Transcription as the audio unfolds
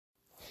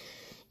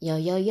Yo,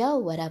 yo, yo,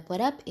 what up,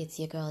 what up? It's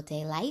your girl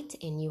Daylight,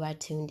 and you are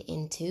tuned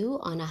into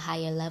On a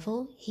Higher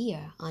Level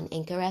here on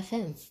Anchor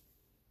FM.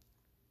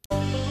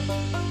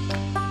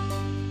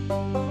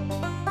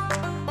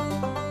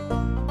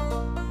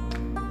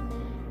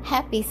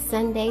 Happy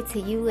Sunday to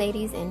you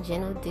ladies and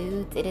gentle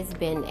dudes. It has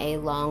been a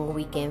long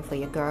weekend for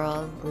your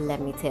girl, let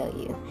me tell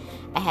you.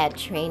 I had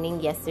training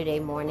yesterday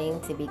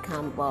morning to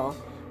become,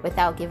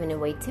 without giving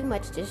away too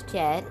much just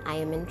yet, I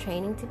am in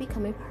training to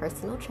become a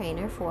personal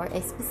trainer for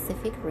a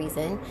specific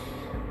reason.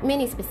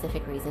 Many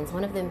specific reasons.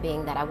 One of them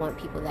being that I want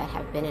people that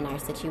have been in our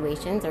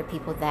situations or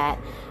people that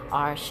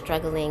are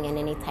struggling in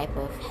any type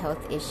of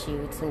health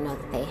issue to know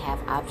that they have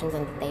options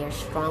and that they are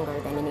stronger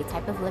than any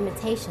type of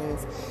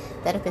limitations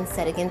that have been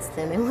set against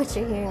them. And what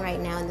you're hearing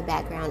right now in the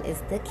background is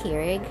the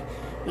Keurig,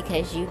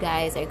 because you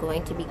guys are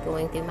going to be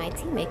going through my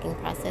tea making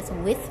process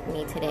with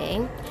me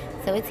today.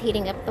 So it's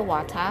heating up the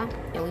water,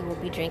 and we will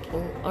be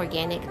drinking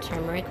organic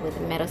turmeric with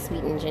meadow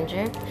sweetened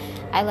ginger.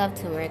 I love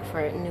turmeric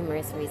for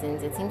numerous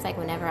reasons. It seems like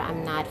whenever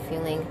I'm not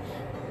feeling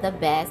the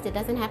best, it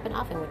doesn't happen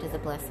often, which is a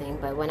blessing,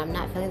 but when I'm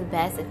not feeling the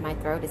best, if my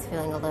throat is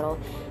feeling a little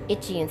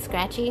itchy and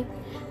scratchy,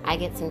 I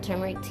get some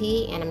turmeric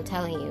tea, and I'm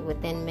telling you,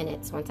 within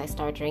minutes, once I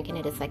start drinking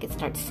it, it's like it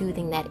starts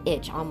soothing that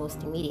itch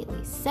almost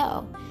immediately.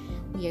 So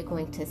we are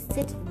going to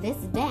sit this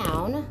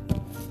down.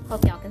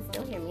 Hope y'all can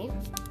still hear me.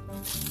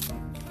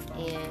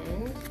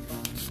 And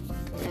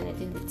we're going to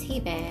do the tea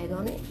bag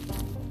on it.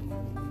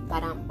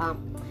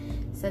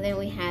 Ba-dum-bum. So then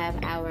we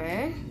have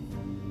our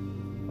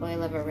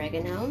oil of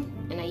oregano.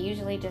 And I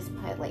usually just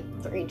put like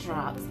 3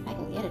 drops. If I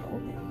can get it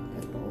open.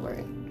 Good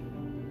Lord.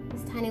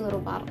 This tiny little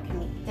bottle can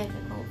be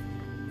difficult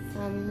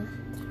sometimes.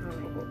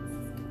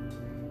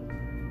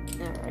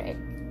 Alright.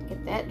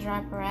 Get that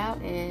dropper out.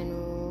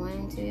 And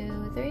 1,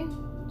 2, 3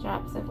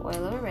 drops of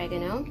oil of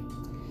oregano.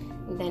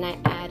 Then I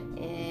add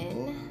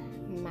in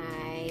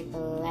my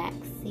black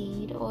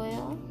seed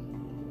oil,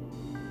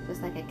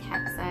 just like a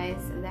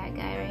capsize of that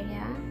guy right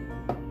here.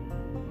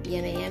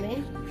 Yummy,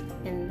 yummy.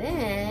 And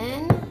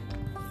then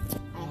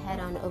I head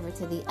on over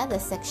to the other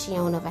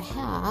section over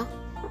here,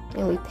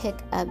 and we pick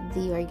up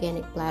the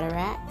organic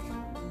bladderwrack.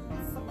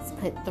 Let's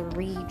put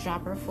 3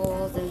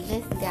 dropperfuls of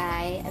this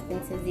guy up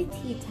into the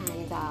tea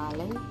time,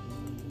 darling.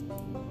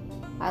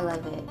 I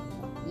love it.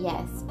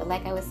 Yes, but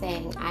like I was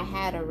saying, I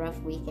had a rough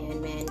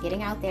weekend, man.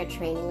 Getting out there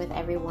training with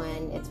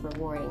everyone, it's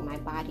rewarding. My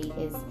body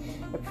is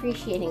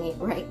appreciating it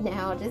right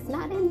now, just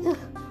not in the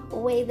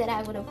way that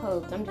I would have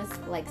hoped. I'm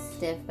just like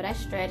stiff, but I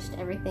stretched.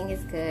 Everything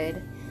is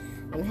good.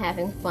 I'm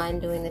having fun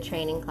doing the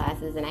training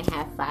classes, and I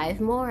have 5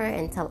 more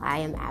until I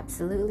am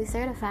absolutely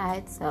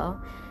certified. So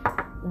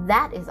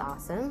that is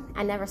awesome.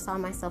 I never saw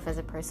myself as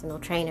a personal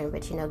trainer,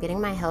 but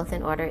getting my health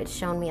in order, it's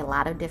shown me a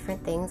lot of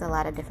different things, a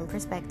lot of different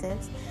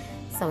perspectives.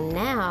 So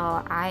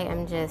now I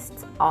am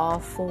just all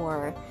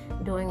for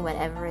doing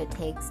whatever it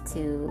takes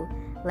to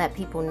let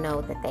people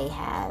know that they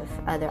have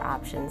other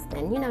options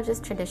than,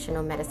 just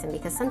traditional medicine,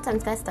 because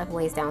sometimes that stuff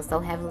weighs down so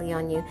heavily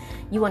on you.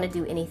 You want to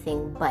do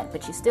anything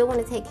but you still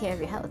want to take care of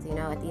your health.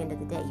 At the end of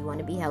the day, you want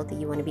to be healthy,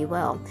 you want to be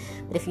well.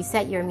 But if you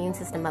set your immune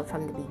system up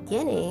from the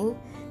beginning,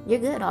 you're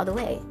good all the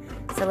way.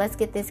 So let's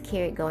get this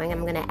Keurig going.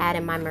 I'm going to add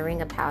in my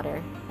moringa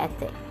powder at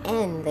the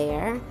end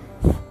there.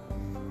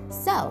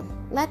 So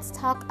let's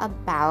talk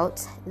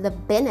about the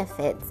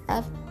benefits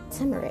of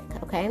turmeric,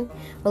 okay?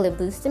 Well, it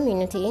boosts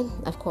immunity.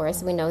 Of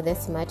course, we know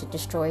this much. It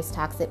destroys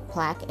toxic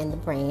plaque in the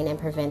brain and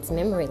prevents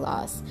memory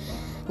loss.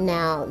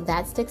 Now,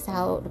 that sticks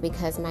out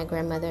because my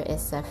grandmother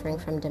is suffering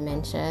from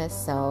dementia,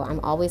 so I'm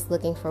always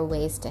looking for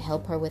ways to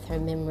help her with her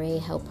memory,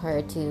 help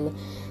her to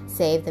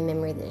save the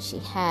memory that she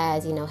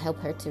has, help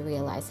her to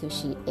realize who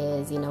she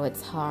is.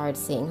 It's hard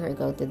seeing her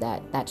go through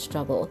that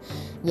struggle.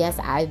 Yes,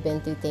 I've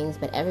been through things,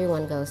 but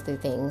everyone goes through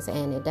things,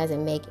 and it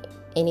doesn't make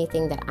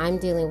anything that I'm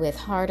dealing with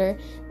harder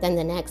than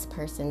the next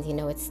person's.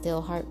 It's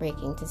still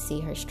heartbreaking to see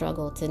her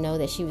struggle, to know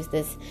that she was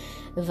this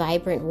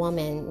vibrant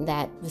woman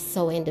that was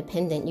so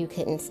independent you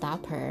couldn't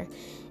stop her.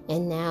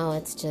 And now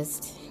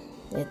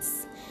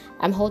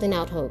I'm holding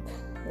out hope.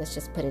 Let's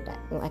just put it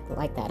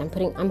like that.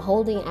 I'm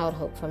holding out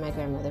hope for my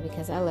grandmother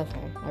because I love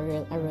her.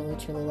 I really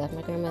truly love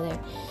my grandmother.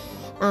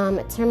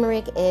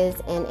 Turmeric is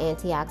an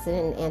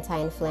antioxidant and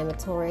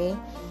anti-inflammatory,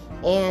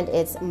 and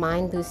it's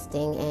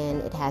mind-boosting,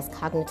 and it has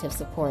cognitive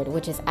support,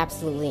 which is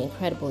absolutely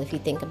incredible if you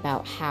think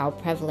about how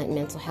prevalent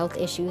mental health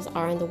issues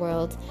are in the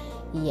world.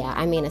 Yeah,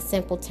 a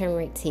simple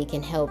turmeric tea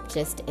can help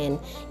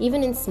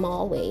even in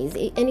small ways.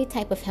 Any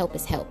type of help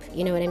is help,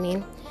 you know what I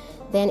mean?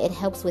 Then it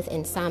helps with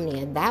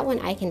insomnia. That one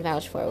I can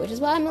vouch for, which is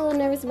why I'm a little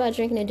nervous about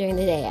drinking it during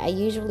the day. I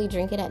usually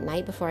drink it at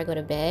night before I go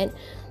to bed,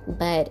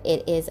 but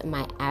it is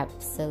my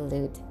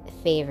absolute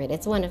favorite.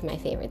 It's one of my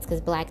favorites because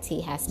black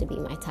tea has to be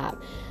my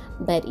top.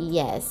 But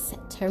yes,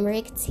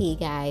 turmeric tea,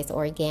 guys,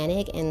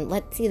 organic. And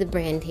let's see the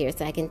brand here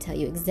so I can tell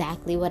you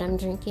exactly what I'm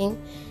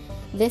drinking.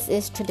 This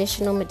is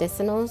Traditional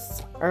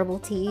Medicinals Herbal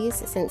Teas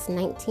since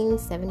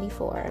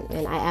 1974,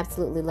 and I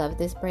absolutely love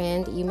this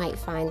brand. You might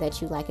find that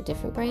you like a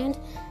different brand.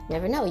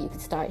 Never know. You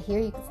could start here,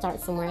 you could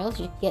start somewhere else.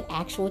 You could get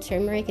actual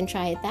turmeric and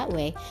try it that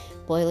way.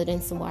 Boil it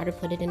in some water,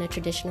 put it in a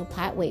traditional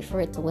pot, wait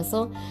for it to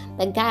whistle.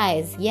 But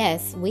guys,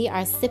 yes, we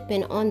are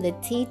sipping on the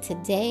tea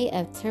today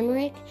of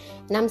turmeric,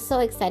 and I'm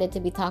so excited to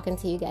be talking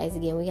to you guys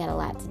again. We got a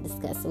lot to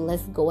discuss, so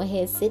let's go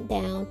ahead, sit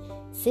down,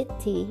 sip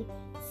tea,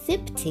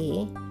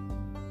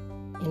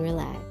 and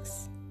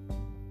relax.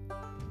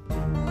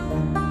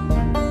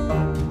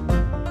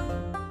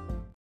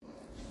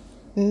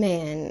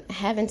 Man,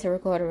 having to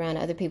record around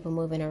other people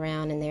moving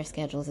around in their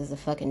schedules is a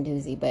fucking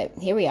doozy, but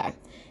here we are.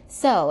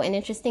 So, an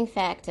interesting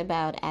fact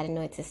about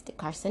adenoid cystic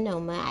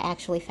carcinoma, I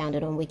actually found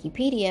it on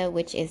Wikipedia,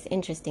 which is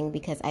interesting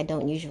because I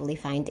don't usually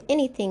find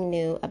anything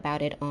new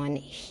about it on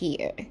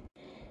here.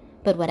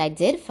 But what I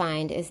did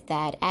find is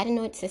that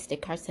adenoid cystic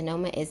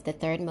carcinoma is the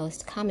third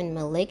most common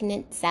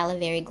malignant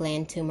salivary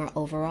gland tumor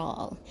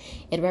overall.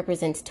 It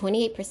represents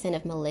 28%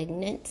 of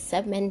malignant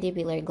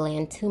submandibular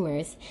gland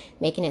tumors,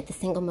 making it the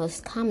single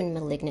most common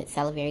malignant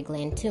salivary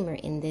gland tumor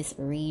in this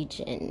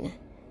region.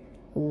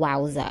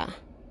 Wowza.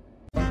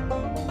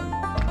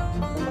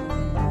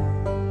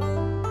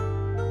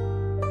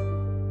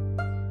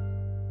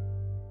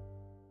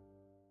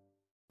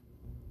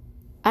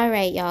 All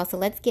right, y'all, so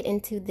let's get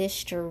into this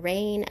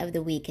strain of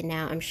the week.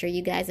 Now, I'm sure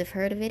you guys have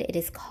heard of it. It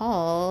is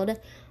called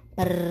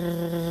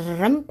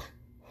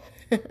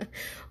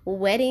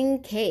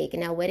wedding cake.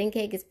 Now, wedding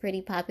cake is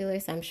pretty popular,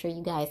 so I'm sure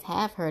you guys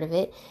have heard of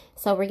it.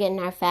 So we're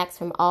getting our facts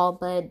from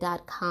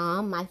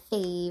allbud.com, my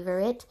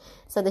favorite.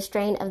 So the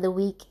strain of the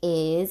week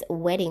is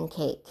wedding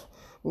cake.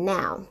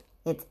 Now,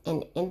 it's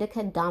an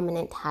indica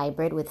dominant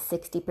hybrid with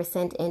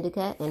 60%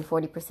 indica and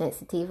 40%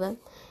 sativa,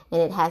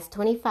 and it has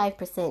 25%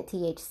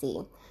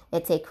 THC.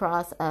 It's a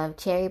cross of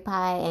cherry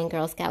pie and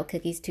Girl Scout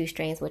cookies, 2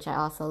 strains, which I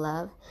also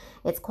love.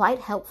 It's quite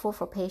helpful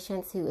for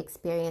patients who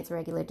experience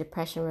regular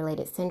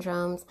depression-related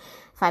syndromes,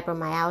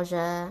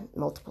 fibromyalgia,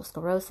 multiple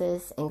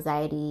sclerosis,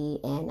 anxiety,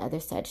 and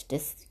other such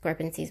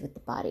discrepancies with the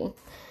body.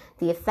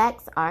 The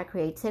effects are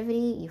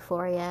creativity,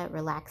 euphoria,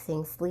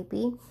 relaxing,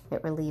 sleepy.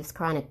 It relieves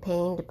chronic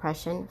pain,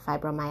 depression,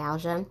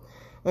 fibromyalgia,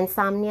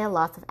 insomnia,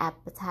 loss of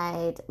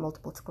appetite,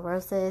 multiple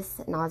sclerosis,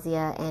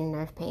 nausea, and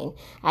nerve pain.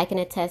 I can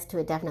attest to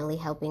it definitely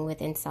helping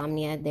with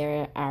insomnia.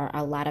 There are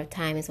a lot of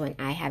times when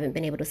I haven't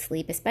been able to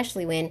sleep,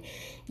 especially when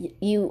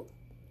you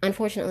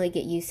unfortunately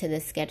get used to the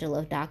schedule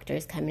of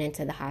doctors coming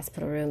into the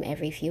hospital room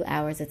every few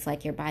hours. It's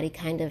like your body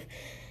kind of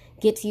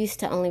gets used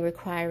to only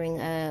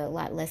requiring a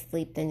lot less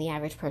sleep than the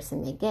average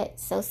person may get.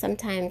 So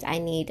sometimes I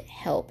need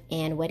help,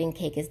 and wedding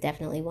cake is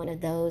definitely one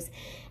of those.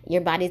 Your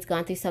body's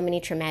gone through so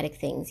many traumatic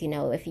things,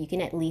 if you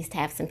can at least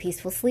have some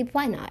peaceful sleep,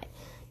 why not?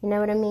 You know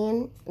what I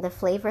mean? The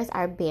flavors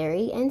are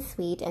berry and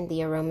sweet, and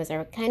the aromas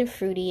are kind of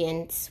fruity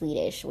and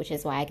sweetish, which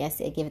is why I guess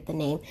they give it the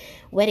name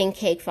wedding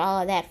cake for all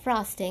of that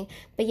frosting.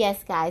 But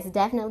yes, guys,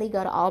 definitely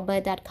go to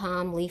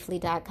allbud.com,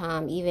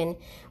 leafly.com, even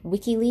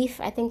WikiLeaf,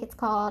 I think it's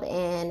called.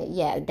 And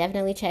yeah,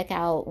 definitely check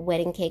out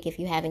wedding cake if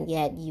you haven't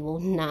yet. You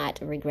will not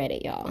regret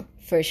it, y'all,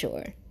 for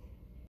sure.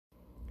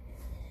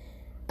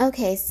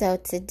 Okay, so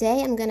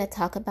today I'm going to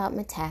talk about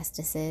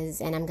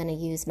metastasis, and I'm going to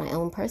use my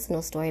own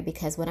personal story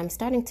because what I'm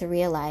starting to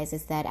realize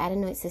is that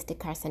adenoid cystic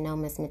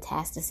carcinoma's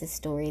metastasis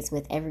stories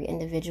with every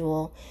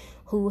individual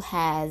who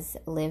has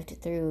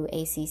lived through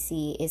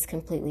ACC is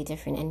completely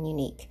different and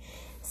unique.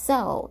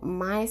 So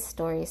my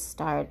story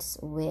starts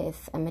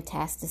with a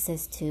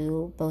metastasis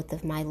to both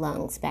of my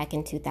lungs back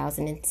in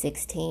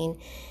 2016.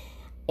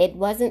 It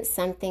wasn't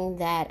something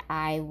that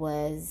I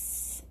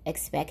was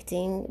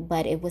expecting,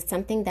 but it was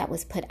something that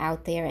was put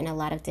out there in a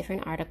lot of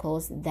different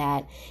articles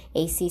that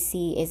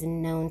ACC is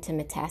known to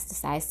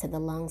metastasize to the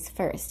lungs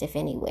first, if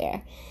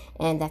anywhere.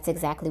 And that's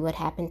exactly what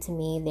happened to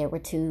me. There were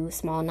 2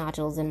 small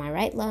nodules in my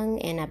right lung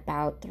and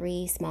about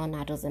 3 small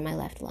nodules in my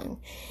left lung.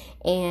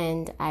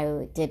 And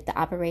I did the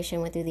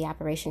operation, went through the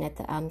operation at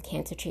the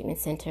Cancer Treatment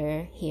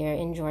Center here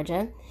in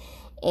Georgia.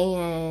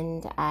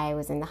 And I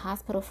was in the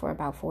hospital for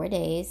about 4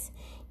 days.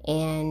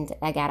 And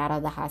I got out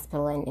of the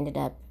hospital and ended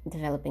up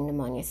developing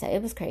pneumonia. So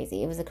it was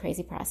crazy. It was a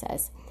crazy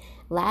process.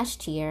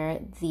 Last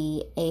year,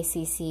 the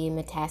ACC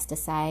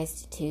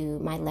metastasized to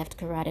my left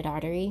carotid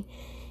artery.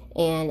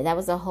 And that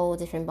was a whole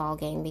different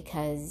ballgame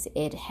because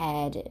it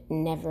had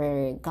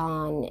never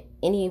gone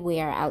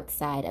anywhere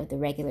outside of the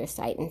regular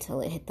site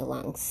until it hit the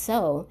lungs.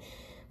 So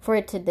for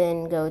it to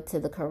then go to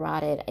the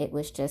carotid, it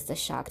was just a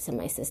shock to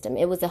my system.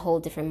 It was a whole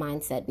different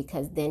mindset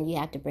because then you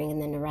have to bring in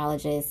the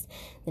neurologists,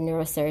 the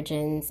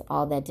neurosurgeons,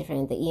 all that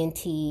different, the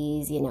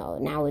ENTs,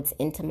 now it's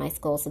into my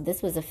skull. So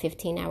this was a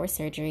 15-hour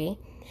surgery.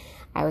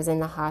 I was in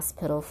the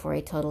hospital for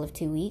a total of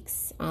 2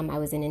 weeks. I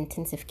was in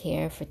intensive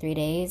care for 3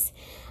 days.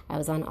 I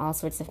was on all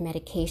sorts of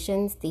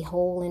medications. The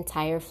whole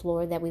entire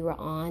floor that we were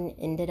on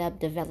ended up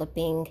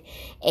developing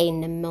a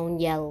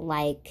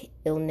pneumonia-like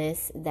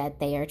illness that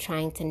they are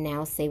trying to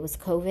now say was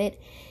COVID.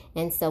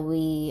 And so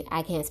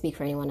I can't speak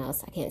for anyone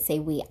else. I can't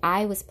say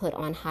I was put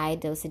on high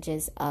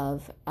dosages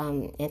of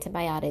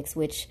antibiotics,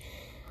 which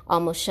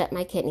almost shut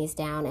my kidneys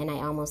down, and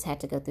I almost had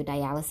to go through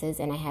dialysis,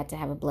 and I had to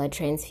have a blood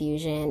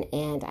transfusion,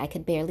 and I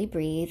could barely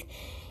breathe.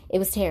 It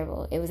was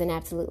terrible. It was an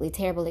absolutely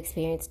terrible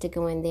experience to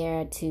go in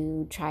there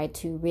to try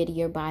to rid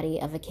your body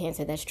of a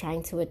cancer that's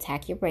trying to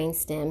attack your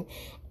brainstem,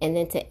 and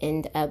then to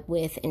end up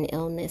with an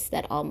illness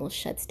that almost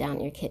shuts down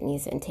your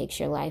kidneys and takes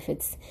your life.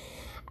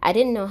 I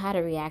didn't know how to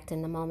react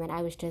in the moment.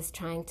 I was just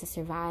trying to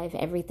survive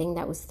everything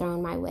that was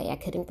thrown my way. I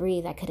couldn't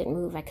breathe. I couldn't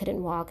move. I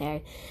couldn't walk.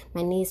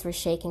 My knees were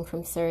shaking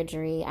from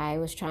surgery. I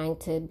was trying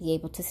to be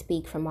able to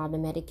speak from all the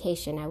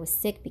medication. I was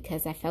sick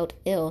because I felt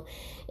ill.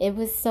 It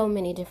was so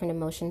many different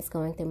emotions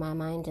going through my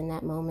mind in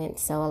that moment.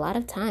 So a lot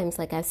of times,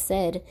 like I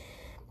said,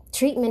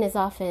 treatment is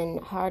often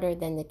harder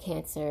than the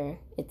cancer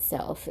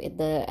itself.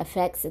 The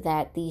effects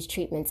that these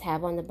treatments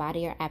have on the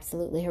body are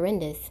absolutely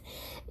horrendous.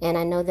 And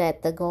I know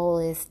that the goal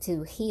is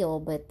to heal,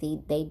 but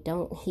they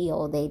don't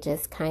heal. They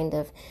just kind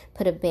of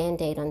put a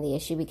Band-Aid on the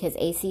issue, because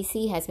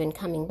ACC has been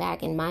coming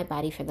back in my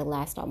body for the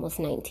last almost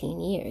 19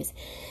 years.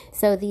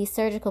 So these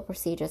surgical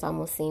procedures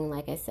almost seem,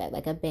 like I said,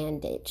 like a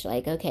bandage.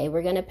 Like, okay,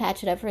 we're going to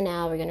patch it up for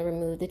now. We're going to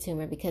remove the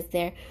tumor, because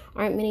there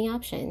aren't many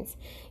options,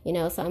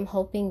 So I'm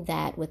hoping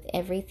that with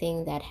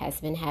everything that has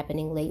been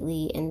happening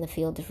lately in the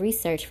field of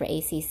research for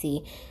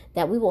ACC,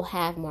 that we will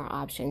have more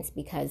options,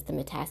 because the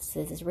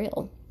metastasis is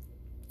real.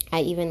 I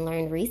even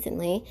learned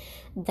recently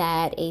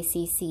that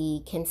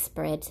ACC can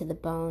spread to the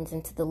bones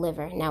and to the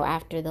liver. Now,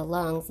 after the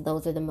lungs,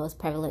 those are the most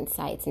prevalent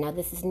sites. Now,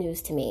 this is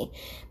news to me.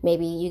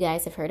 Maybe you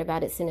guys have heard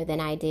about it sooner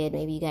than I did.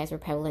 Maybe you guys were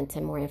prevalent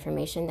to more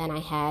information than I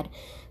had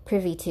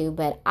privy to,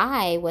 but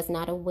I was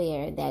not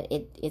aware that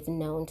it is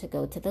known to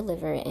go to the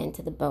liver and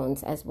to the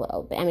bones as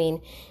well. I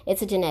mean,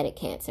 it's a genetic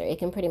cancer. It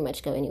can pretty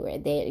much go anywhere.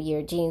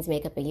 Your genes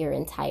make up your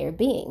entire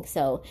being.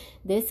 So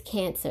this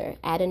cancer,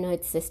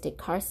 adenoid cystic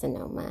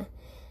carcinoma,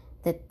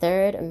 the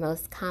third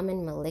most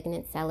common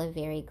malignant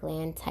salivary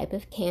gland type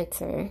of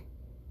cancer,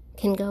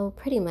 can go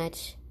pretty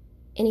much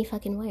any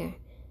fucking where.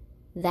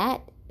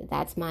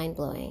 That's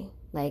mind-blowing.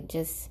 Like,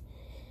 just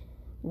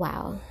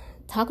wow.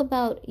 Talk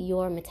about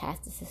your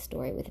metastasis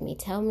story with me.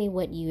 Tell me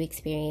what you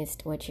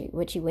experienced, what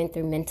you went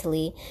through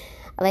mentally.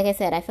 Like I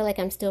said, I feel like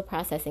I'm still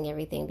processing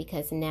everything,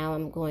 because now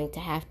I'm going to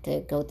have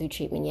to go through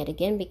treatment yet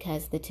again,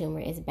 because the tumor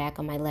is back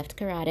on my left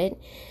carotid.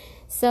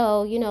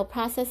 So,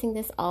 processing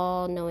this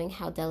all, knowing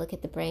how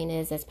delicate the brain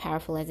is, as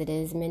powerful as it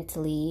is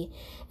mentally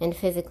and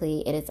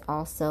physically, it is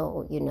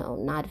also,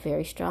 not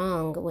very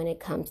strong when it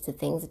comes to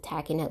things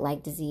attacking it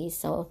like disease.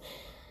 So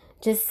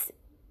just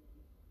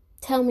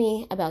tell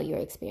me about your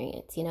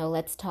experience.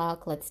 Let's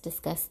talk, let's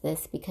discuss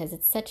this, because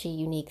it's such a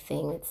unique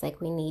thing. It's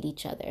like we need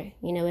each other.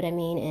 You know what I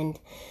mean? And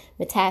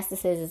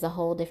metastasis is a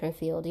whole different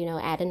field.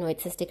 Adenoid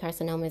cystic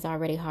carcinoma is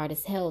already hard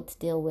as hell to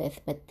deal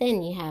with, but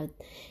then you have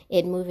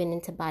it moving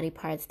into body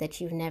parts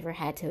that you've never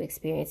had to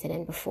experience it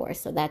in before.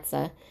 So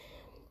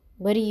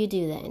what do you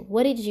do then?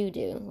 What did you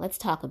do? Let's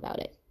talk about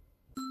it.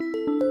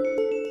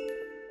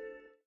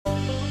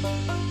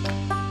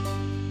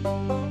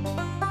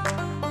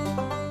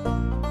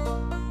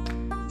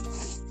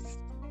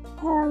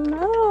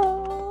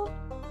 Hello.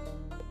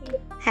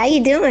 How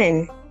you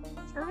doing?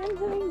 I'm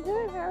doing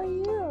good. How are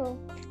you?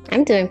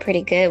 I'm doing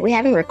pretty good. We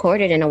haven't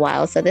recorded in a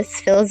while, so this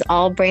feels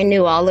all brand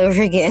new all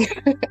over again.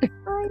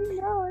 I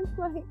know. It's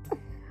like,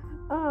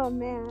 oh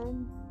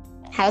man.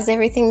 How's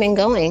everything been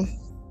going?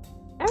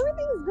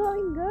 Everything's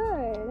going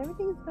good.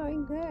 Everything's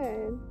going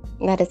good.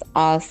 That is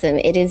awesome.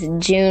 It is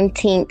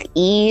Juneteenth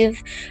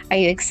Eve. Are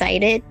you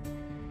excited?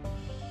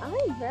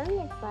 I'm very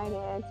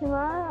excited.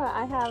 Tomorrow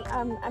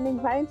I'm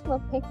invited to a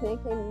picnic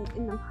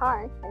in the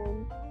park,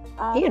 and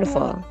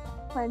beautiful.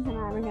 Friends and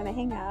I were gonna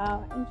hang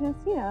out and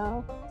just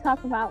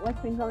talk about what's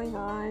been going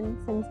on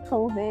since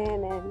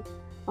COVID and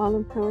all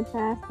the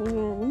protesting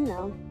and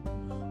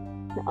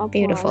the uproar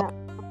beautiful that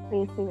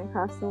we're facing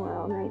across the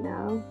world right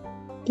now.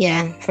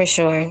 Yeah, for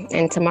sure.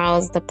 And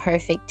tomorrow's the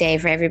perfect day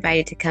for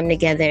everybody to come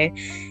together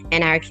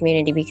in our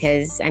community,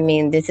 because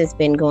this has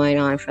been going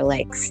on for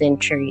like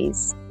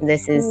centuries.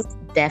 This is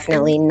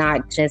definitely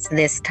not just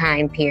this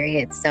time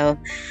period. So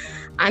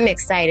I'm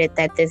excited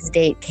that this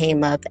date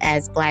came up,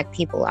 as Black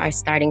people are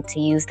starting to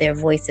use their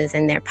voices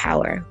and their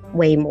power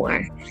way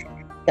more.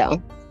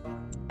 So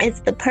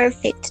it's the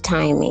perfect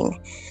timing.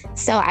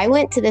 So I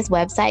went to this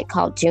website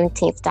called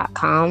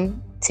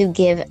Juneteenth.com to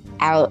give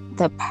out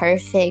the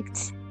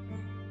perfect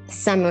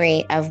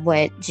summary of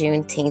what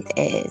Juneteenth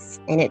is.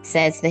 And it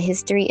says, the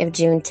history of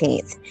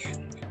Juneteenth.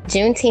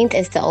 Juneteenth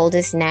is the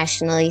oldest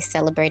nationally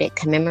celebrated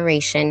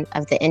commemoration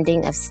of the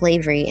ending of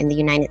slavery in the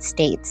United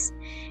States.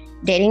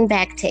 Dating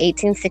back to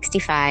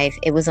 1865,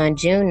 it was on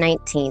June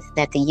 19th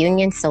that the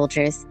Union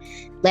soldiers,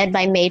 led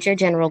by Major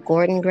General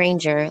Gordon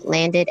Granger,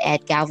 landed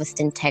at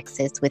Galveston,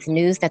 Texas, with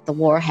news that the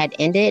war had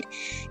ended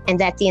and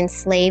that the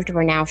enslaved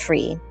were now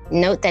free.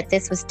 Note that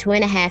this was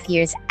 2.5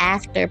 years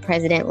after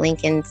President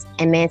Lincoln's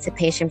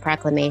Emancipation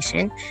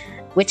Proclamation,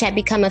 which had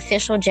become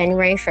official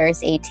January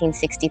 1st,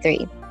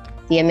 1863.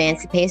 The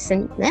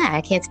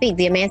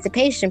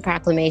Emancipation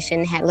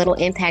Proclamation had little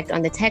impact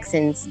on the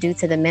Texans due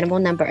to the minimal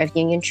number of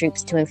Union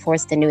troops to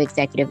enforce the new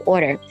executive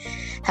order.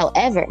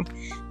 However,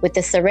 with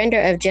the surrender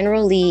of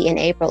General Lee in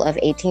April of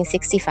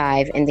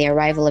 1865 and the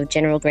arrival of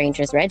General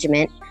Granger's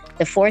regiment,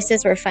 the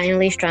forces were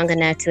finally strong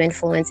enough to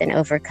influence and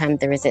overcome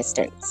the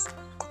resistance.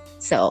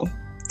 So,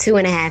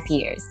 2.5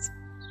 years.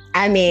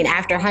 I mean,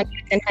 after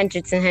hundreds and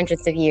hundreds and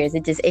hundreds of years,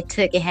 it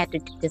had to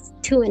just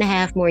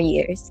 2.5 more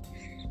years.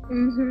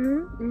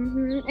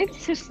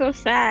 It's just so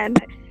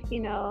sad,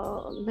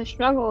 the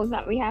struggles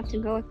that we have to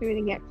go through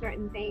to get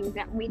certain things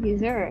that we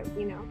deserve,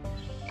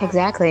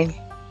 Exactly.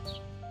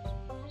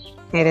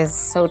 It is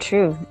so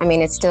true. I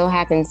mean, it still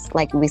happens,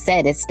 like we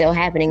said, it's still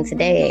happening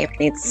today. I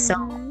mean, it's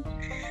so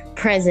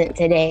present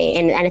today.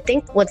 And I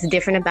think what's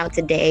different about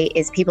today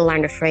is people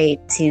aren't afraid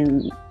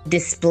to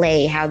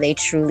display how they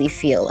truly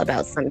feel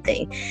about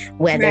something,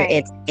 whether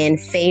it's in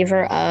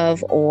favor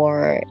of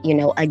or,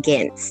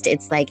 against.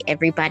 It's like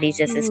everybody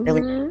just is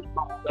feeling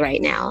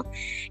right now.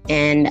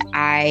 And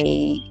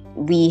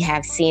we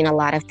have seen a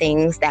lot of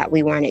things that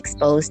we weren't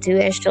exposed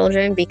to as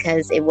children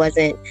because it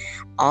wasn't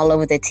all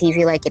over the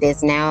TV like it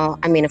is now.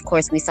 I mean, of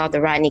course, we saw the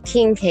Rodney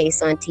King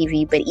case on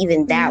TV, but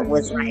even that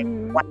was like,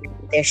 wow,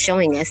 they're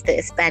showing us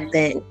this back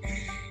then.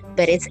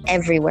 But it's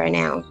everywhere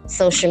now.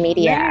 Social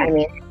media, I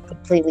mean,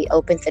 completely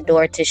opens the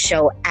door to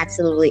show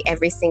absolutely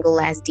every single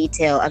last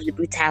detail of the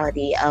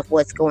brutality of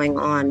what's going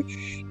on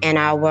in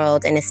our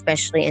world, and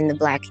especially in the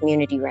Black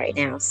community right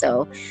now.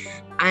 So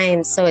I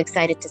am so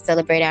excited to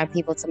celebrate our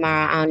people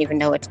tomorrow. I don't even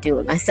know what to do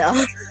with myself.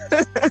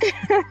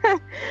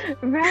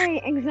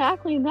 Right,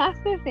 exactly. That's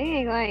the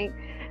thing. Like,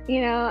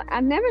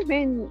 I've never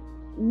been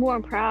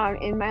more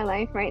proud in my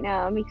life right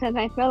now because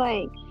I feel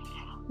like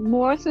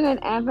more so than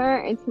ever,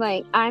 it's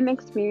like I'm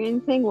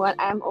experiencing what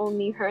I've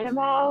only heard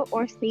about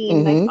or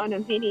seen like on a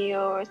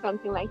video or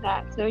something like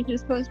that. So it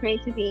just feels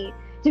great to be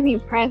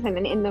present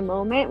and in the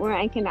moment where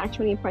I can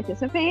actually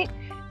participate.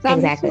 So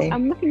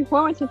I'm looking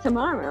forward to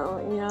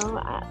tomorrow.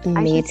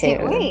 Me too.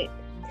 Can't wait.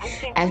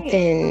 I've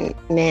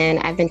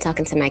been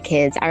talking to my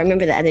kids. I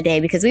remember the other day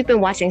because we've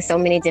been watching so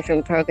many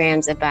different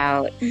programs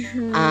about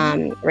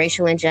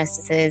racial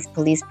injustices,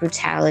 police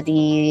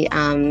brutality,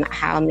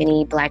 how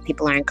many Black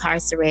people are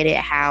incarcerated,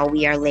 how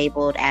we are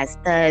labeled as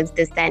thugs,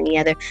 this, that, and the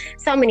other.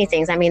 So many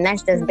things. I mean,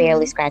 that's just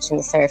barely scratching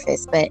the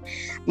surface. But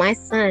my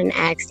son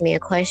asked me a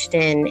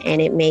question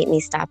and it made me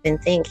stop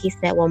and think. He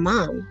said, "Well,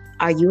 Mom,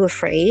 are you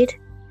afraid?"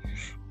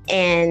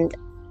 And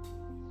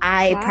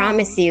I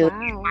promise you,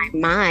 in my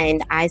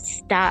mind, I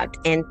stopped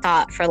and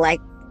thought for like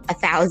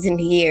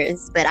 1,000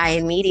 years, but I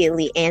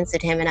immediately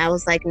answered him and I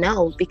was like,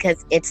 no,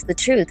 because it's the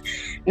truth.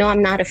 No,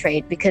 I'm not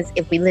afraid, because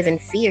if we live in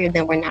fear,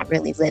 then we're not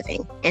really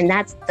living. And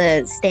that's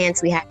the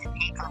stance we have to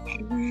take on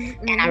it.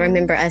 And I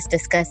remember us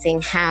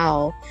discussing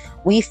how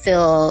we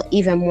feel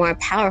even more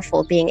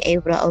powerful being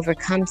able to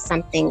overcome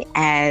something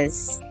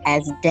as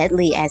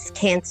deadly as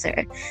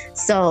cancer.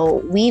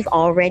 So we've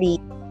already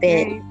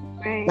been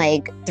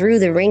like through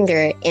the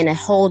ringer in a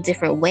whole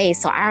different way,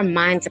 so our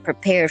minds are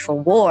prepared for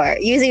war.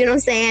 You see what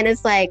I'm saying?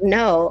 It's like,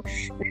 no,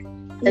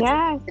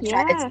 yes,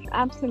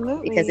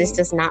 absolutely, because it's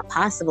just not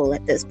possible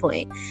at this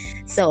point.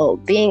 So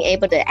being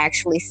able to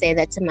actually say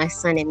that to my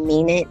son and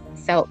mean it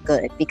felt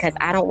good, because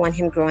I don't want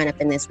him growing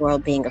up in this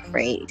world being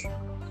afraid.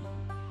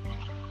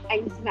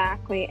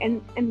 Exactly.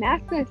 And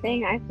that's the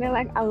thing. I feel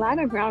like a lot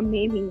of our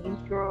babies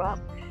grow up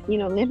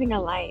living a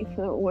life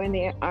where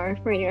they are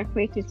afraid. They're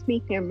afraid to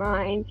speak their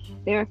mind.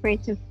 They're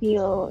afraid to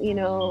feel,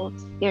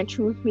 their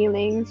true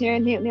feelings. They're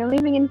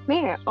living in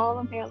fear all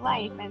of their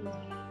life. And,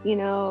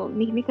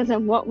 because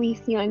of what we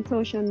see on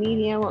social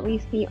media, what we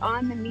see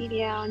on the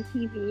media, on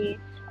TV,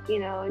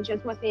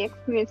 just what they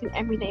experience in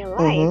everyday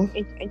life,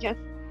 it just,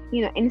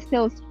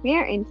 instills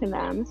fear into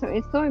them. So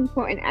it's so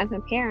important as a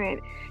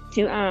parent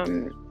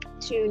to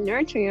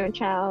nurture your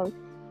child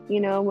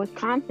with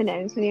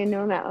confidence, so you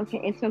know that, okay,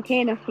 it's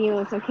okay to feel,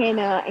 it's okay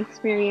to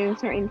experience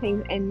certain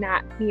things and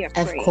not be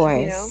afraid. Of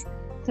course.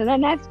 So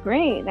that's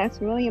great. That's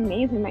really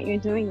amazing that you're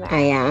doing that.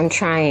 Yeah, I'm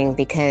trying,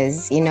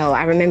 because,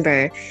 I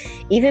remember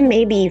even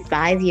maybe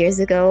 5 years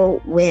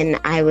ago when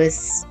I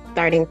was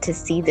starting to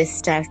see this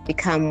stuff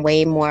become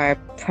way more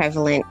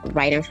prevalent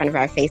right in front of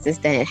our faces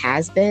than it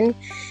has been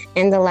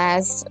in the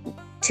last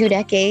 2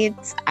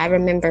 decades. I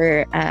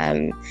remember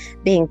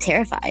being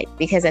terrified,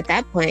 because at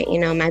that point,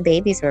 my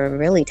babies were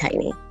really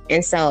tiny.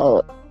 And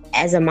so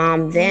as a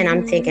mom then,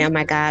 I'm thinking, oh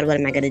my God, what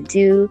am I going to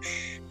do?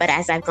 But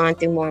as I've gone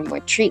through more and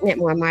more treatment,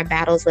 more and more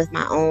battles with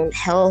my own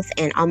health,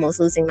 and almost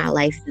losing my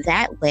life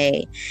that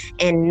way,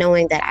 and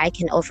knowing that I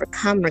can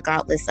overcome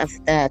regardless of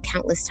the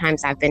countless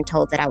times I've been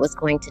told that I was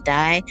going to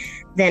die,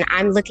 then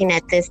I'm looking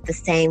at this the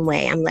same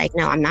way. I'm like,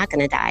 no, I'm not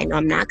going to die. No,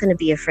 I'm not going to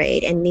be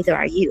afraid. And neither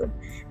are you,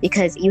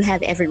 because you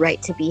have every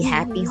right to be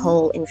happy,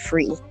 whole, and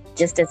free,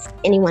 just as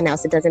anyone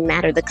else. It doesn't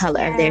matter the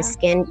color of their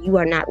skin. You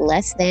are not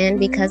less than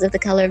because of the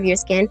color of your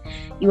skin.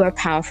 You are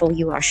powerful.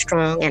 You are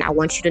strong. And I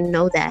want you to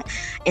know that.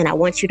 And I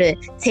want you to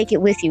take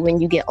it with you when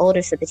you get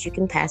older, so that you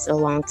can pass it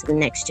along to the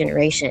next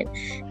generation.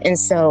 And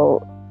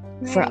so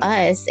for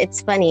us,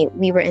 it's funny.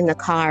 We were in the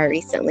car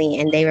recently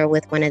and they were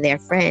with one of their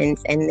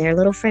friends, and their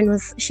little friend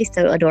she's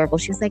so adorable.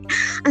 She was like,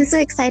 I'm so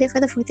excited for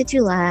the 4th of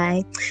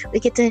July. We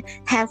get to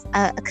have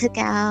a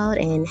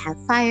cookout and have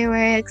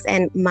fireworks.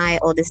 And my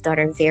oldest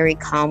daughter very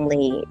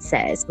calmly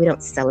says, we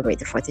don't celebrate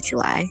the 4th of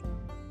July.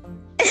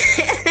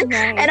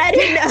 Right. And I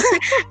didn't know.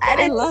 I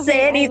didn't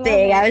say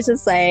anything. I was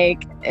just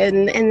like,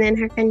 and then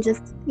her friend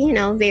just,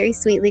 very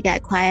sweetly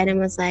got quiet and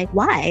was like,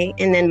 why?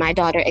 And then my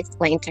daughter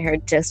explained to her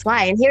just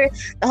why. And here,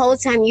 the whole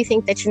time you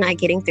think that you're not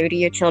getting through to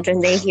your children,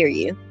 they hear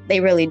you.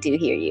 They really do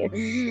hear you.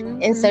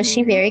 Mm-hmm, and so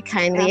she very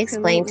kindly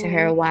explained to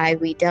her why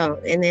we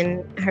don't. And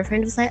then her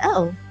friend was like,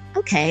 oh,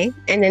 okay.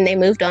 And then they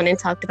moved on and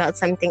talked about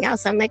something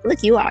else. I'm like,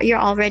 look, you're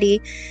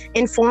already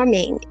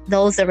informing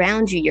those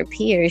around you, your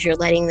peers. You're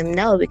letting them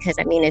know, because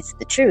it's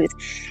the truth.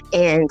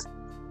 And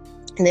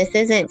this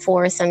isn't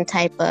for some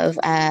type of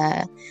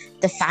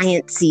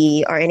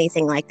defiancy or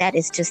anything like that.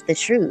 It's just the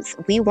truth.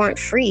 We weren't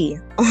free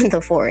on the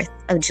 4th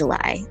of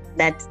July.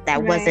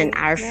 That wasn't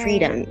our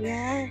freedom,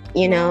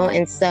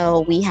 and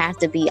so we have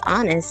to be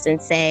honest and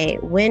say,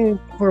 when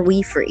were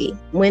we free?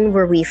 When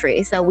were we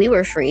free? So we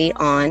were free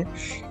on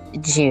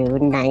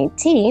June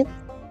 19th,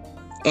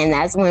 and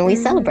that's when we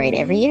celebrate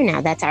every year now.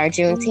 That's our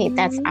Juneteenth.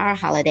 That's our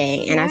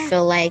holiday. And I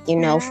feel like,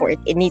 for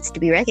it needs to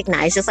be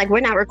recognized. Just like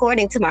we're not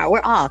recording tomorrow,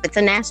 we're off. It's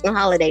a national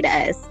holiday to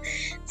us.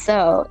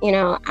 So,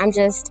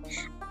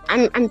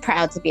 I'm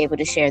proud to be able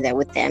to share that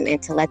with them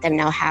and to let them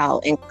know how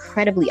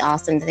incredibly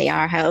awesome they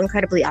are, how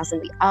incredibly awesome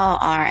we all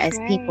are as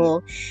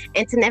people,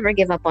 and to never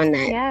give up on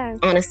that,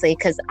 honestly,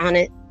 because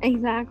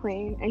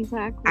Exactly.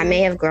 I may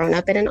have grown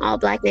up in an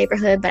all-Black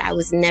neighborhood, but I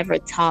was never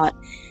taught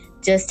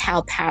just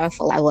how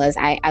powerful I was.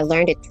 I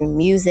learned it through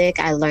music.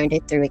 I learned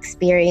it through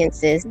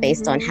experiences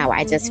based on how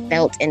I just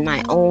felt in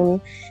my own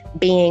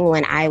being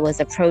when I was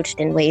approached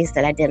in ways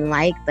that I didn't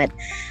like, but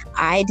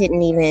I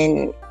didn't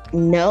even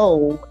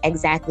know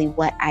exactly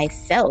what I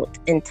felt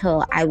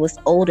until I was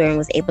older and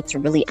was able to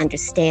really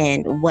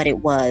understand what it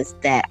was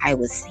that I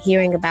was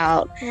hearing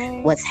about,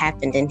 what's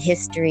happened in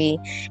history.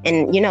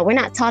 And, we're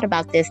not taught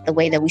about this the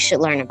way that we should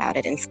learn about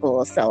it in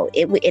school. So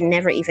it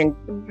never even...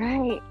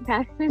 Right.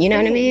 That's the thing. You know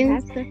what I mean?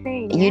 That's the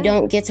thing. You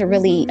don't get to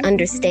really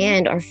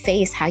understand or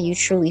face how you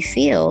truly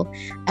feel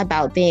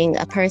about being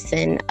a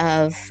person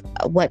of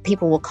what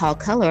people will call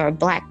color, or a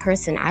Black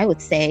person, I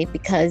would say,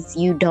 because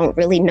you don't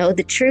really know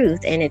the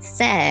truth. And it's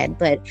sad.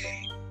 But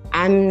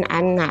I'm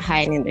not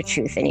hiding the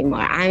truth anymore.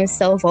 I'm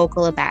so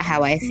vocal about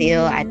how I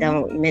feel. I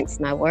don't mince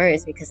my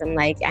words, because I'm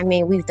like,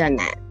 we've done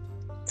that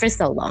for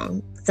so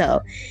long.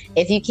 So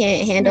if you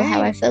can't handle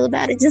how I feel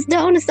about it, just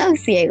don't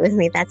associate with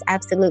me. That's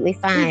absolutely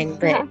fine.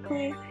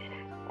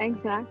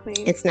 Exactly.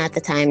 It's not the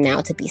time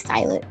now to be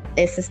silent.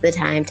 This is the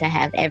time to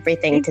have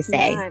everything to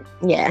say.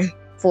 Yeah.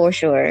 For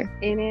sure.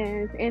 It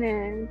is.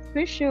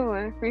 For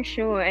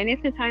sure. And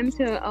it's a time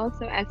to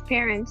also, as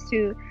parents,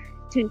 to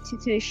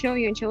show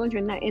your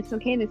children that it's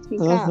okay to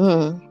speak up.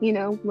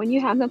 When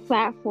you have the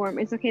platform,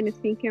 it's okay to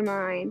speak your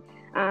mind.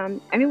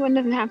 Everyone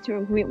doesn't have to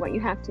agree with what you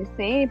have to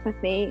say, but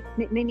they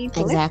need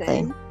to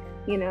listen.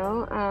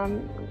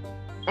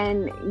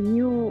 And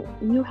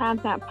you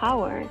have that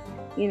power.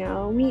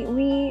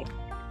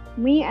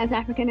 We as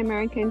African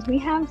Americans, we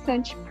have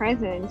such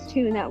presence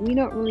too that we're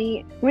not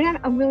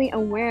really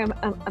aware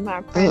of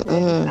our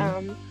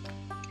presence.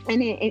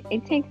 And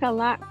it takes a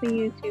lot for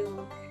you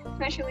to,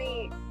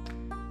 especially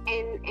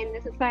in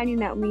the society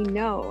that we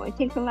know, it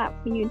takes a lot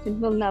for you to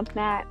build up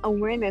that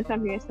awareness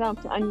of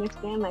yourself to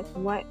understand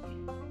what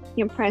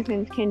your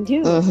presence can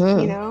do.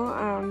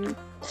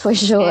 For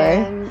sure.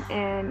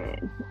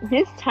 And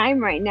this time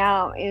right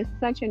now is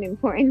such an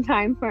important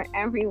time for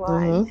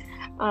everyone,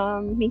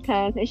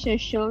 because it's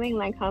just showing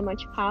how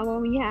much power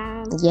we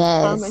have,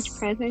 how much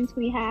presence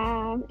we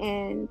have,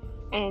 and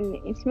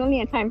it's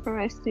really a time for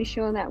us to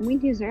show that we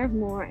deserve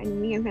more and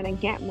we are going to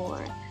get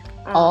more.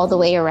 All the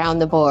way around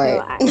the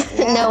board.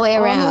 No way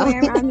around. All the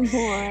way around the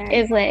board.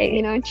 It's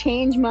like,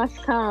 change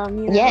must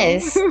come.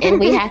 Yes, and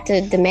we have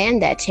to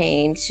demand that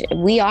change.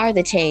 We are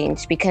the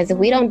change, because if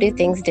we don't do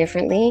things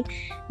differently,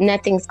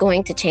 nothing's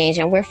going to change.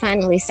 And we're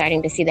finally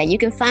starting to see that. You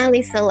can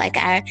finally feel like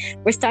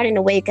we're starting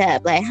to wake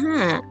up. Like,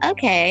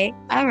 okay,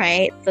 all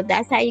right. So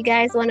that's how you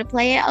guys want to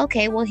play it?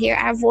 Okay, well, hear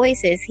our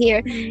voices.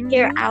 Hear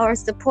our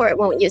support.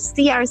 When you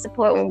see our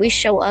support, when we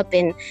show up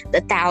in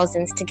the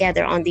thousands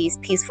together on these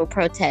peaceful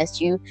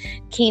protests, you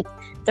keep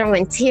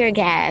throwing tear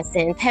gas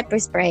and pepper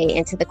spray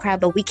into the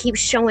crowd, but we keep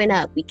showing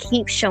up.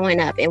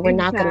 And we're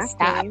not going to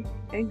stop.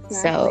 Exactly.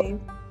 So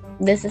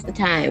this is the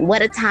time.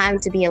 What a time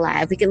to be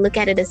alive. We can look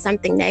at it as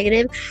something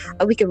negative,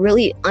 or we can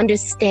really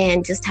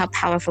understand just how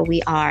powerful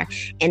we are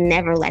and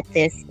never let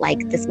this,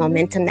 this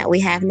momentum that we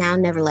have now,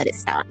 never let it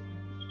stop.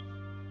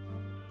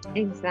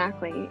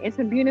 Exactly. It's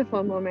a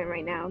beautiful moment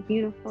right now.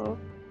 Beautiful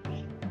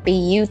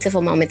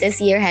moment.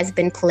 This year has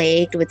been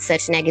plagued with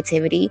such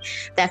negativity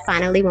that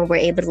finally, when we're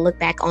able to look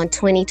back on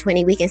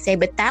 2020, we can say,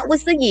 but that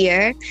was the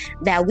year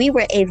that we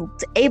were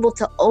able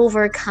to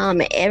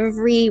overcome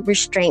every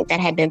restraint that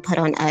had been put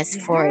on us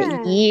for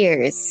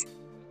years.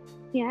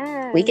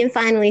 Yes. We can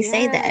finally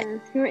say that.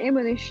 We were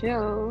able to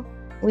show.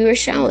 We were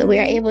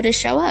able to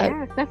show up.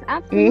 Yes, that's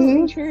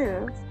absolutely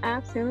true.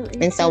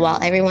 Absolutely. And so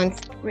while everyone's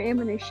we're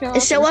able to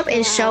show up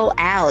and show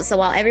out. So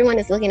while everyone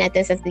is looking at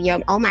this as the year,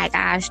 oh my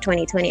gosh,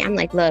 2020, I'm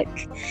like, look,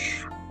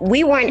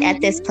 we weren't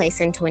at this place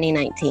in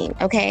 2019,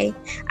 okay?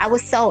 I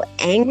was so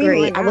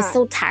angry. I was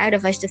so tired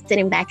of us just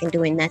sitting back and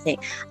doing nothing.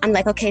 I'm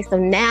like, okay, so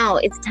now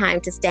it's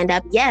time to stand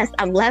up. Yes,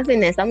 I'm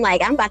loving this. I'm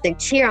like, I'm about to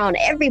cheer on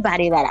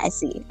everybody that I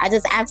see. I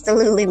just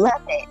absolutely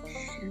love it.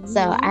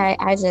 So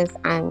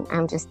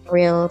I'm just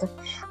thrilled.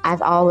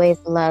 I've always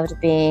loved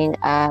being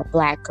a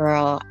Black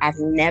girl. I've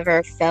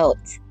never felt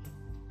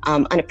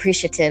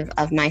unappreciative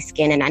of my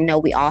skin, and I know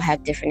we all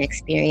have different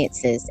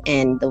experiences,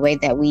 and the way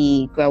that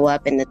we grow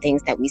up and the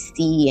things that we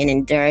see and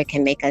endure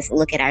can make us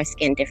look at our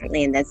skin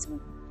differently, and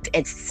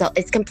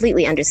it's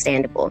completely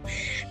understandable,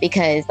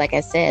 because like I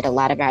said, a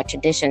lot of our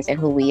traditions and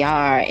who we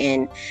are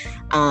and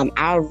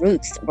our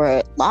roots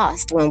were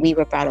lost when we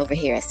were brought over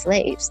here as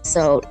slaves.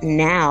 So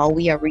now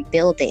we are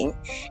rebuilding,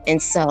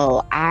 and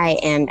so I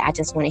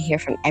just want to hear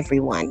from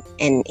everyone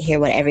and hear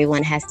what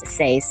everyone has to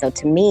say. So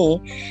to me,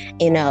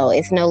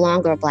 it's no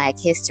longer Black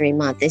History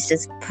Month. It's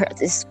just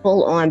it's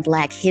full on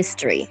Black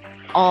history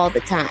all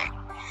the time.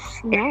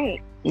 Right.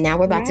 Now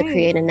we're about to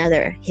create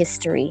another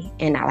history,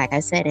 and like I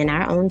said, in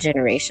our own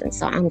generation.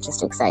 So I'm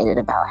just excited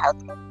about how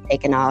things are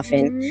taking off,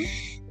 and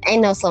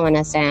ain't no slowing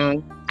us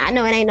down. I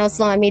know it ain't no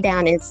slowing me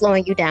down. It's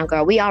slowing you down,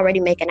 girl. We already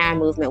making our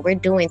movement. We're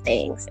doing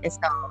things, and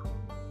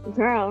so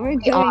girl, we're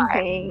doing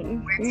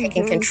things. We're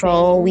taking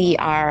control. We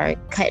are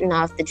cutting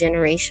off the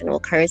generational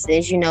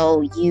curses.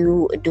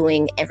 You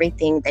doing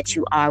everything that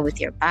you are with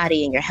your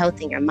body and your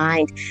health and your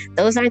mind.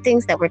 Those aren't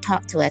things that were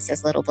taught to us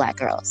as little Black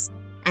girls.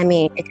 I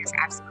mean, it just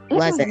absolutely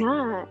wasn't.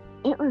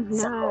 It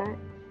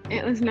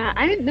was not.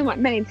 I didn't know what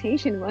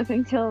meditation was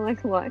until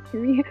 4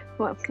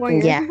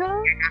 years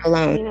ago? Not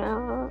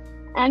alone.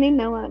 I didn't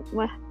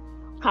know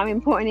how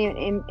important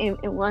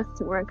it was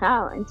to work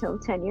out until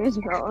 10 years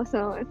ago.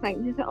 So it's like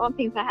these are all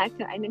things I had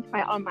to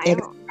identify on my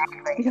own,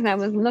 because I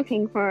was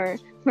looking for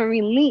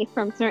relief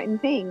from certain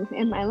things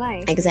in my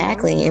life.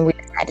 Exactly, and we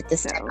decided to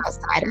step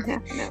outside of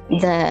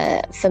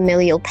the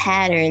familial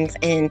patterns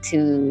and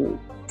to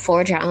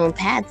forge our own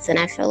paths, and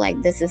I feel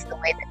like this is the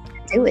way that we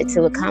do it,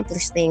 to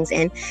accomplish things.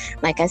 And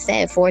like I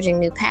said, forging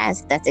new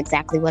paths, that's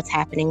exactly what's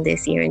happening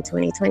this year in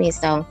 2020.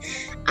 So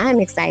I'm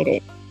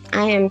excited.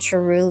 I am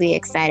truly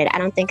excited. I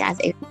don't think I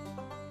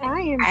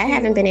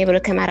haven't been able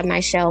to come out of my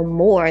shell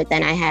more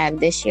than I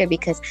have this year,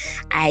 because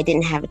I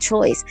didn't have a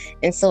choice.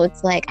 And so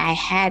it's like I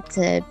had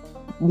to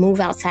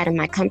move outside of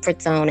my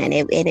comfort zone, and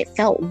it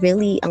felt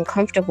really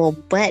uncomfortable,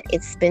 but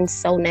it's been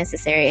so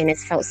necessary, and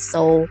it's felt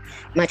so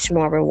much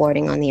more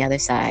rewarding on the other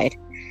side.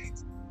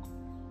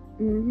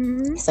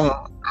 So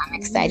I'm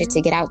excited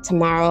to get out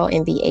tomorrow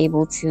and be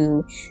able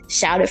to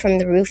shout it from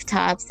the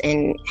rooftops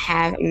and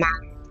have my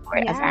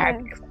support of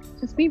our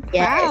just be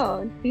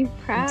proud. Be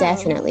proud.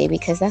 Definitely,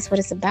 because that's what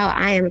it's about.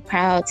 I am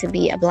proud to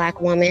be a Black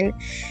woman.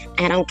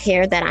 I don't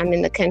care that I'm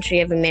in the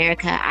country of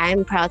America.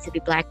 I'm proud to be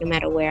Black no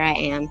matter where I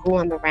am, who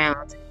I'm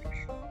around.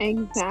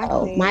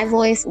 Exactly. So my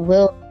voice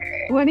will.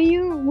 What are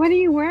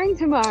you wearing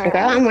tomorrow?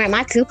 Girl, I'm wearing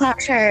my Tupac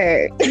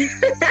shirt.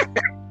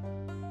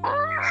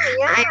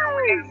 Yes. I am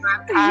wearing my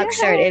Pac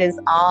shirt. It is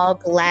all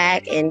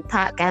black, and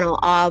Pac got on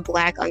all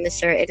black on the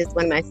shirt. It is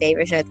one of my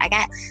favorite shirts.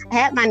 I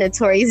had my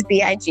Notorious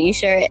B.I.G.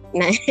 shirt,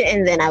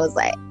 and then I was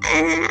like,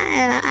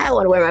 I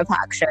want to wear my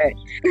Pac shirt.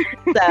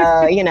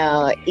 So,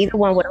 either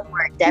one would have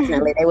worked.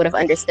 Definitely, they would have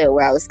understood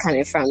where I was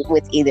coming from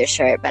with either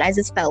shirt. But I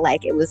just felt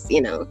like it was,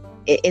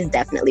 it is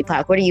definitely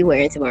Pac. What are you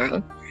wearing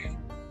tomorrow?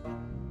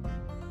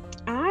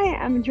 I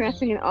am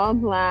dressing in all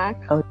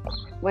black. Oh.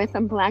 With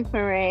a black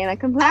beret,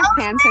 like a Black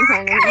Panther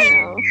kind of,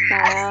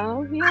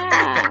 style.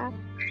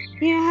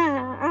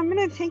 Yeah. I'm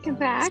gonna take it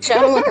back. Show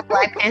them what the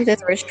Black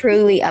Panthers were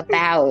truly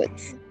about.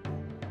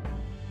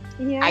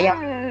 Yeah.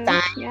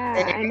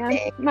 I know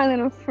my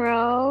little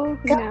fro.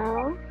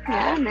 Yeah,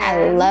 man.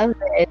 I love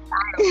it.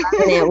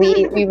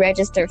 We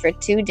registered for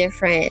 2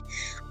 different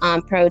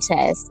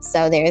protests.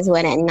 So there's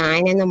one at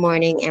 9 in the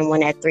morning and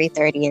one at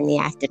 3:30 in the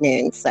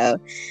afternoon. So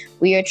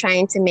we are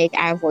trying to make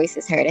our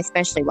voices heard,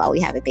 especially while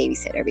we have a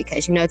babysitter,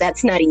 because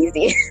that's not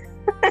easy.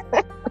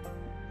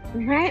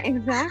 Right,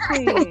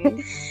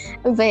 exactly.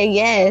 But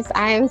yes,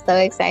 I am so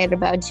excited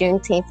about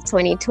Juneteenth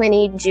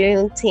 2020.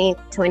 Juneteenth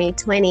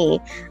 2020,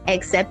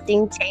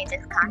 accepting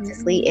changes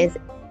consciously, is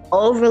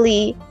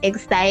overly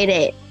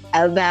excited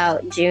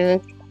about June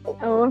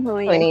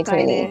 2020.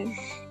 Excited.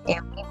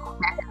 And we will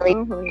definitely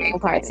be sharing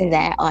parts of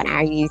that on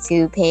our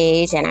YouTube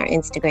page and our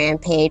Instagram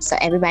page, so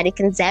everybody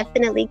can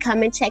definitely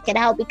come and check it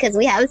out, because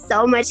we have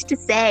so much to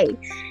say.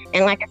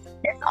 And like I said,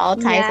 this all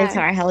ties into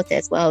our health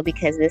as well,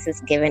 because this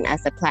is giving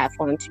us a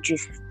platform to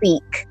just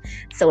speak.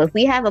 So if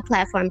we have a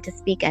platform to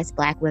speak as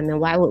Black women,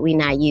 why would we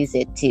not use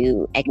it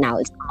to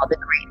acknowledge all the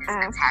greatness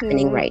that's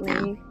happening right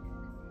now?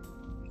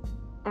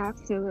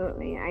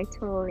 Absolutely. I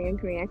totally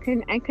agree. I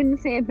couldn't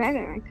say it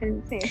better.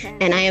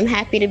 And I am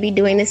happy to be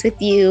doing this with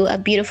you, a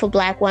beautiful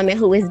Black woman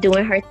who is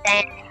doing her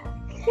thing.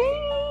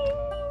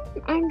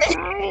 I'm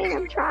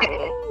trying.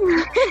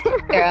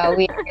 Girl,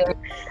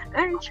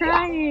 I'm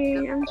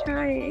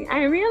trying.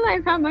 I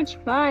realize how much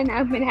fun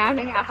I've been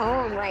having at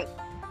home, like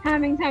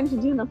having time to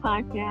do the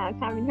podcast,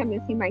 having time to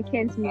see my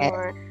kids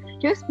more,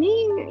 just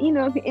being,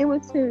 able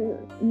to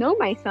know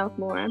myself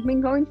more. I've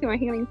been going through a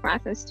healing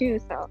process too,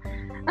 so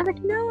I was like,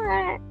 you know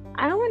what?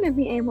 I want to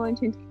be able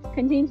to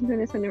continue to do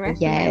this for the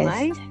rest of my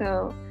life,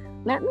 so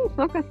let me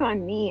focus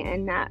on me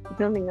and not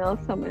building out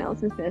someone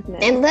else's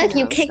business. And look,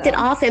 you kicked it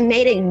off and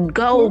made it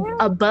go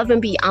above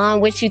and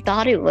beyond what you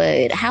thought it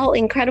would. How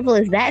incredible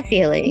is that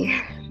feeling?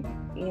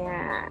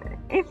 Yeah,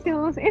 it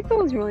feels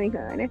really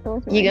good.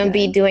 You're gonna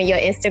be doing your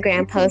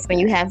Instagram post when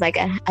you have like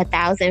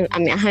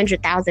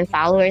 100,000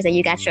 followers, and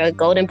you got your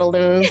golden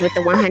balloons with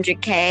the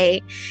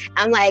 100K.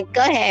 I'm like,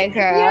 go ahead,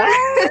 girl.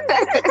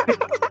 Yes.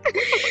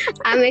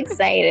 I'm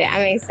excited.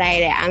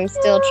 I'm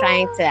still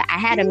trying to. I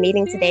had a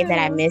meeting today that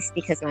I missed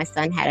because my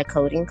son had a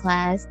coding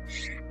class,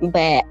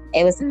 but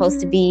it was supposed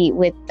to be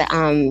with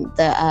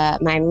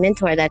my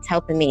mentor that's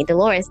helping me,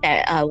 Dolores,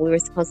 that we were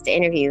supposed to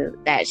interview.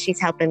 That she's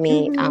helping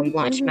me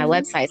launch my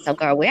website. So,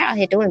 girl, we're out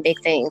here doing big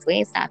things. We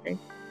ain't stopping.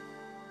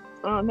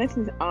 Oh, this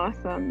is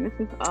awesome.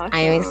 I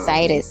am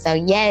excited. So,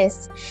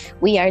 yes,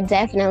 we are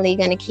definitely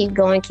going to keep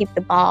going, keep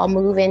the ball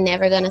moving,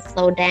 never going to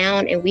slow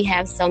down. And we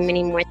have so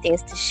many more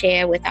things to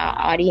share with our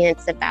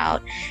audience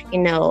about,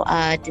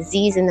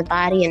 disease in the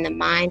body and the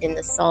mind and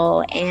the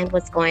soul and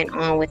what's going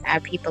on with our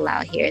people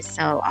out here.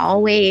 So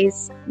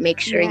always make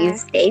sure you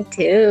stay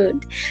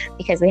tuned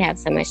because we have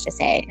so much to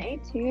say. Stay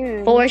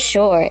tuned. For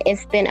sure.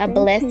 It's been a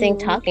blessing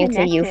talking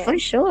to you. For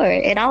sure.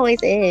 It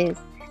always is.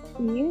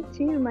 You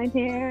too, my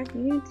dear.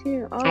 You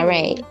too. Always, all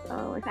right.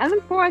 Always. I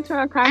look forward to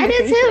our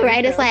conversation. I do too,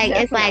 right?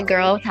 It's like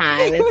girl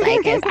time. It's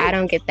like, cause I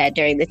don't get that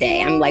during the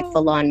day. I'm like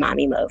full on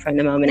mommy mode from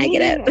the moment I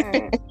get up.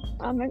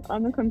 on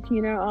the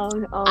computer all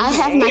I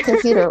have my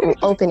computer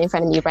open in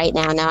front of me right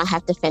now. Now I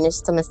have to finish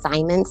some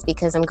assignments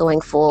because I'm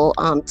going full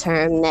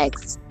term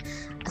next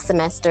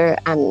semester.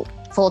 I'm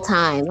full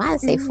time. I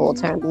say full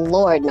term.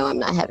 Lord, no, I'm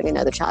not having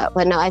another child.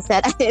 But no, I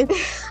said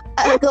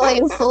I'm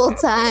going full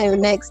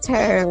time next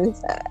term.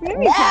 So,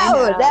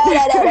 no.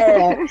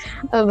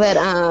 But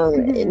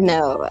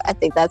no, I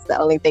think that's the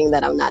only thing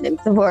that I'm not in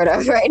support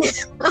of right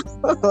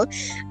now.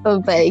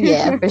 But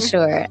yeah, for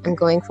sure, I'm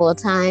going full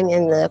time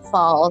in the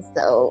fall.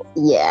 So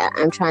yeah,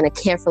 I'm trying to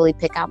carefully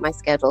pick out my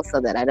schedule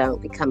so that I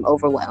don't become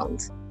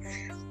overwhelmed.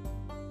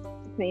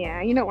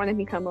 Yeah, you don't want to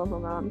become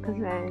overwhelmed because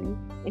then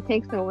it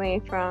takes away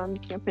from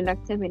your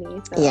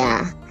productivity. So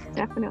yeah,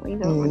 definitely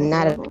don't want to.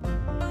 Not at all.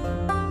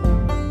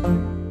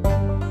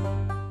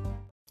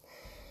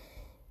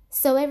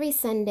 So every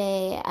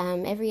Sunday,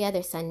 every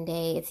other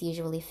Sunday, it's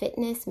usually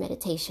fitness,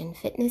 meditation.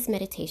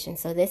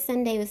 So this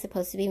Sunday was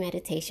supposed to be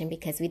meditation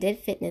because we did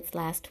fitness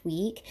last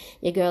week.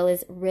 Your girl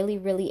is really,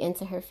 really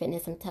into her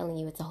fitness. I'm telling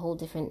you, it's a whole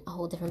different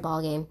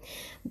ball game.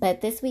 But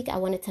this week, I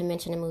wanted to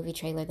mention a movie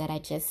trailer that I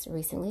just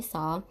recently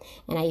saw,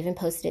 and I even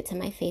posted it to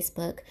my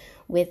Facebook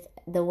with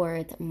the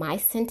words, my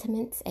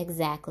sentiments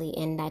exactly,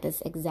 and that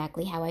is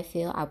exactly how I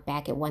feel. I'll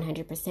back it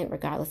 100%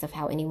 regardless of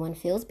how anyone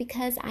feels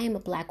because I am a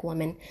Black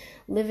woman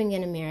living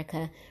in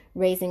America,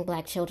 raising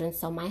Black children,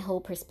 so my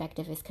whole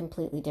perspective is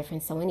completely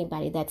different. So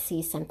anybody that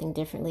sees something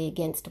differently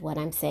against what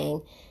I'm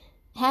saying,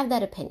 have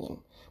that opinion.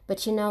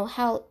 But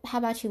how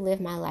about you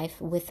live my life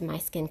with my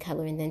skin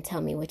color and then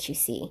tell me what you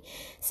see?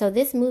 So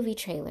this movie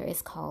trailer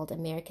is called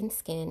American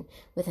Skin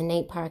with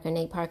Nate Parker.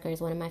 Nate Parker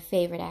is one of my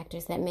favorite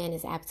actors. That man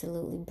is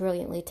absolutely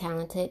brilliantly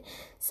talented.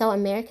 So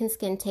American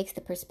Skin takes the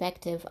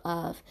perspective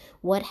of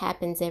what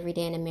happens every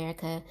day in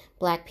America,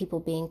 Black people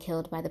being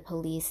killed by the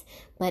police,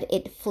 but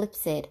it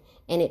flips it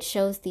and it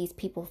shows these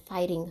people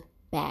fighting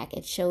back.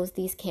 It shows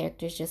these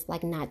characters just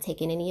like not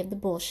taking any of the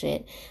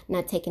bullshit,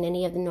 not taking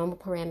any of the normal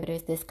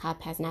parameters. This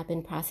cop has not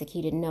been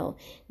prosecuted. No,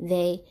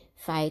 they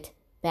fight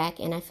back.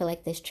 And I feel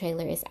like this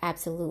trailer is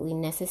absolutely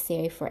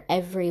necessary for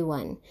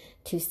everyone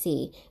to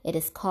see. It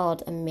is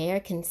called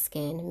American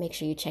Skin. Make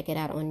sure you check it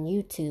out on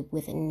YouTube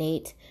with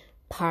Nate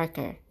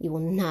Parker. You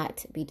will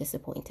not be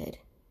disappointed.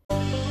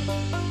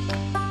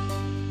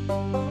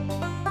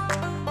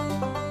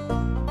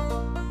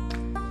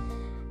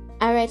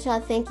 All right, y'all,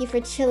 thank you for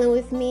chilling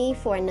with me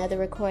for another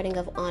recording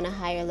of On a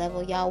Higher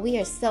Level. Y'all, we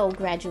are so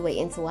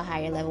graduating to a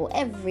higher level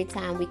every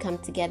time we come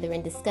together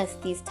and discuss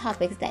these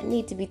topics that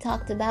need to be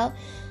talked about.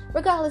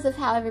 Regardless of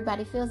how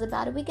everybody feels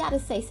about it, we got to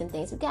say some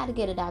things. We got to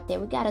get it out there.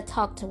 We got to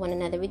talk to one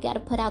another. We got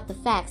to put out the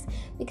facts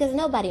because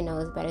nobody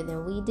knows better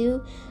than we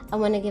do. I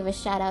want to give a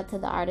shout out to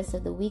the artist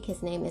of the week.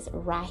 His name is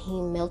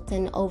Raheem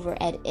Milton over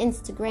at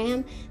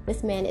Instagram.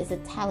 This man is a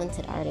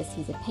talented artist.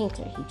 He's a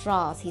painter. He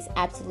draws. He's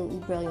absolutely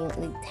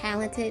brilliantly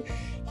talented.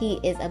 He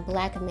is a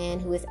Black man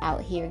who is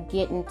out here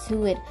getting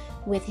to it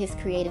with his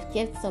creative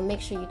gifts. So make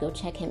sure you go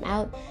check him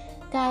out.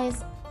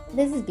 Guys,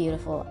 this is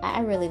beautiful.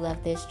 I really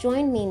love this.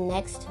 Join me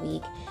next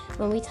week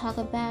when we talk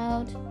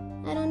about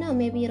I don't know,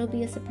 maybe it'll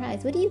be a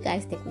surprise. What do you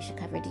guys think we should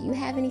cover? Do you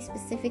have any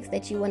specifics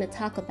that you want to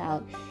talk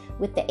about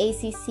with the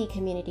ACC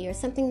community or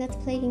something that's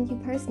plaguing you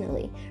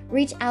personally?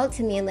 Reach out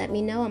to me and let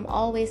me know. I'm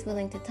always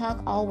willing to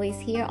talk, always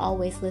here,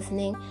 always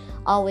listening,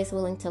 always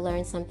willing to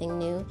learn something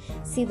new,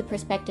 see the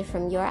perspective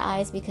from your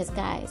eyes, because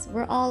guys,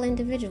 we're all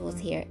individuals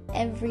here.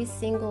 Every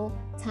single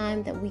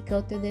time that we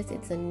go through this,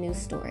 it's a new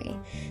story.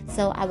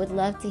 So I would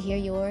love to hear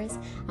yours.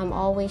 I'm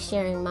always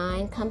sharing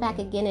mine. Come back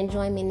again and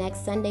join me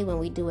next Sunday when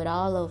we do it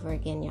all over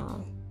again,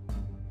 y'all,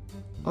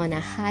 on a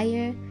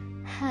higher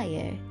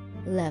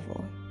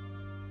level.